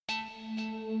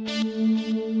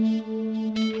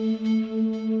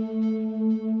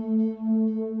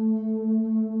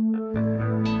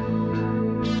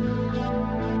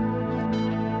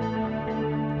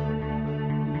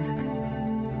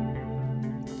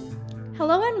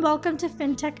Hello and welcome to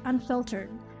Fintech Unfiltered,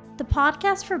 the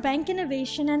podcast for bank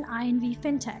innovation and INV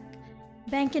Fintech.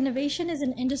 Bank Innovation is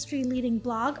an industry-leading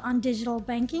blog on digital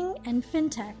banking and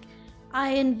fintech.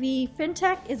 INV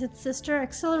Fintech is its sister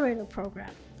accelerator program.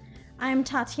 I am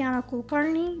Tatiana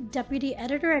Kulkarni, Deputy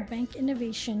Editor at Bank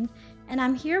Innovation, and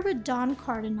I'm here with Don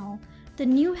Cardinal, the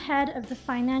new head of the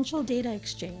Financial Data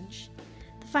Exchange.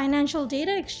 The Financial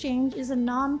Data Exchange is a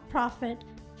non-profit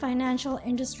financial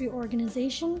industry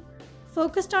organization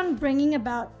focused on bringing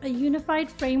about a unified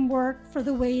framework for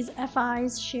the ways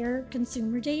FIs share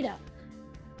consumer data.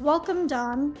 Welcome,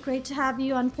 Don. Great to have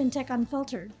you on Fintech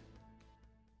Unfiltered.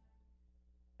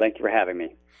 Thank you for having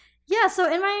me. Yeah,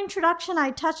 so in my introduction,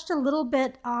 I touched a little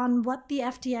bit on what the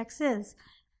FDX is,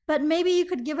 but maybe you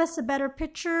could give us a better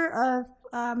picture of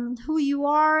who you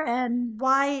are and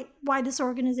why this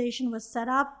organization was set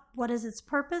up. What is its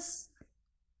purpose?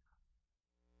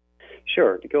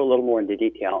 Sure. To go a little more into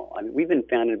detail, we've been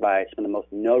founded by some of the most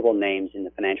notable names in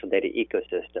the financial data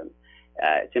ecosystem,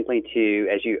 simply to,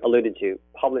 as you alluded to,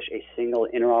 publish a single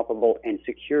interoperable and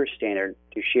secure standard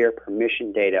to share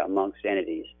permission data amongst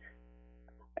entities.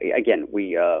 Again,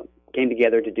 we came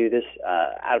together to do this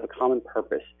out of a common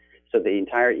purpose so the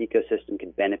entire ecosystem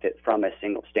could benefit from a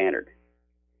single standard.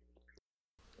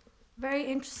 Very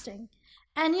interesting.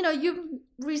 And, you've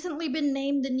recently been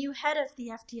named the new head of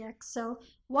the FDX. So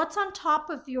what's on top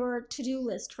of your to-do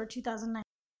list for 2019?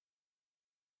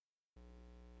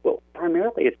 Well,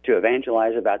 primarily it's to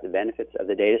evangelize about the benefits of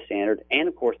the data standard and,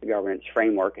 of course, the governance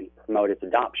framework and promote its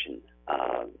adoption.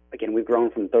 Again, we've grown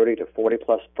from 30 to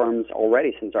 40-plus firms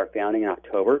already since our founding in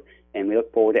October, and we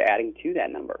look forward to adding to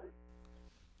that number.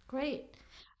 Great.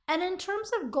 And in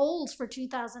terms of goals for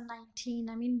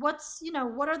 2019,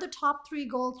 what are the top 3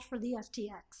 goals for the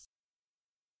FTX?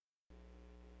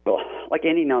 Well, like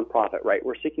any nonprofit, right,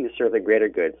 we're seeking to serve the greater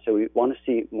good. So we want to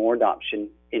see more adoption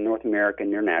in North America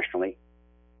and internationally.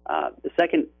 The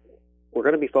second, we're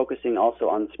going to be focusing also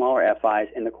on smaller FIs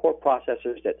and the core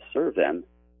processors that serve them.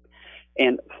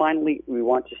 And finally, we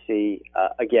want to see,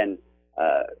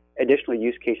 additional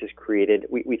use cases created.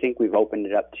 We think we've opened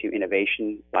it up to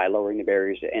innovation by lowering the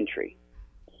barriers to entry.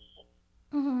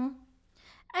 Mm-hmm.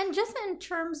 And just in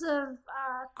terms of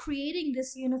creating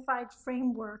this unified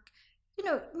framework,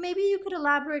 maybe you could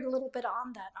elaborate a little bit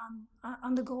on that,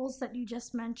 on the goals that you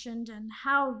just mentioned and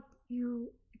how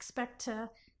you expect to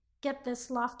get this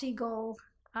lofty goal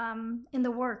in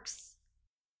the works.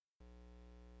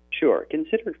 Sure.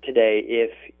 Consider today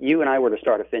if you and I were to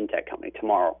start a fintech company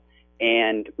tomorrow,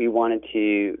 and we wanted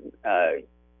to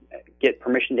get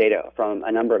permission data from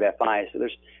a number of FIs. So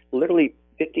there's literally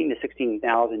 15 to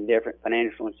 16,000 different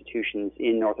financial institutions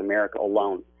in North America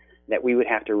alone that we would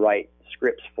have to write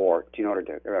scripts for in order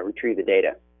to retrieve the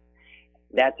data.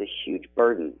 That's a huge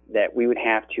burden that we would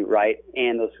have to write,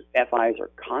 and those FIs are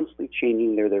constantly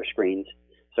changing their screens.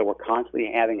 So we're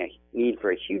constantly having a need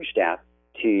for a huge staff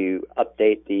to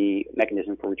update the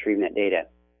mechanism for retrieving that data.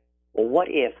 Well, what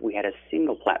if we had a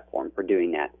single platform for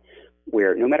doing that,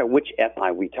 where no matter which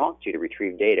FI we talk to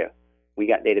retrieve data, we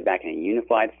got data back in a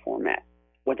unified format?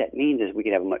 What that means is we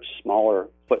could have a much smaller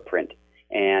footprint,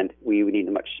 and we would need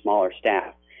a much smaller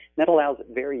staff. That allows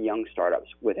very young startups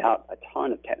without a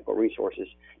ton of technical resources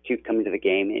to come into the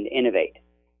game and innovate.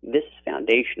 This is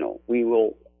foundational.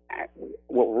 What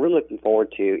we're really looking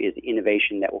forward to is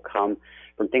innovation that will come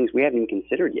from things we haven't even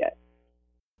considered yet.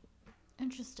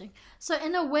 Interesting. So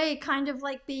in a way, kind of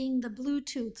like being the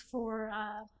Bluetooth for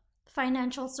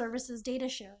financial services data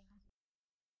sharing.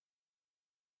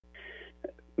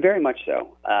 Very much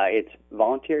so. It's a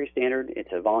voluntary standard. It's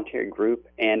a voluntary group.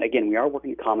 And again, we are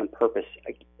working to common purpose.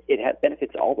 It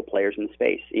benefits all the players in the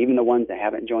space, even the ones that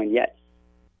haven't joined yet.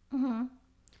 Mm-hmm.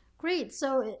 Great.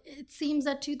 So it seems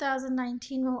that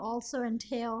 2019 will also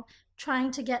entail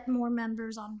trying to get more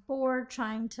members on board,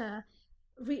 trying to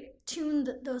tune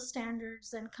those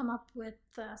standards and come up with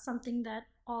something that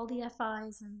all the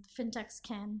FIs and fintechs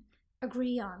can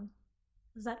agree on.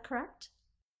 Is that correct?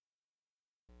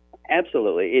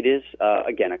 Absolutely. It is,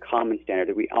 again, a common standard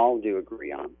that we all do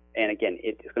agree on. And again,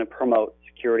 it's going to promote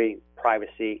security,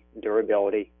 privacy,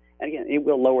 durability. And again, it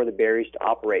will lower the barriers to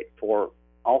operate for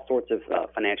all sorts of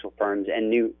financial firms and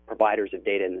new providers of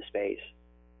data in the space.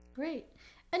 Great.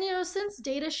 And, since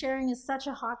data sharing is such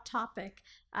a hot topic,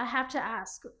 I have to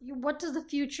ask, what does the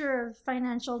future of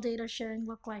financial data sharing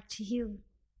look like to you?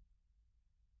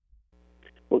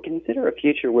 Well, consider a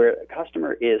future where a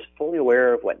customer is fully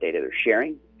aware of what data they're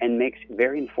sharing and makes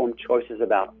very informed choices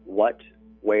about what,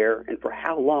 where, and for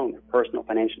how long their personal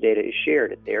financial data is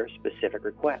shared at their specific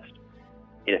request.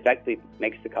 It effectively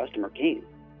makes the customer king.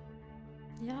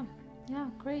 Yeah,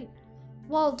 great.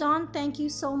 Well, Don, thank you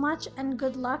so much, and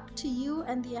good luck to you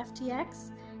and the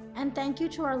FTX. And thank you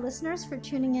to our listeners for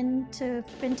tuning in to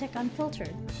Fintech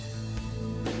Unfiltered.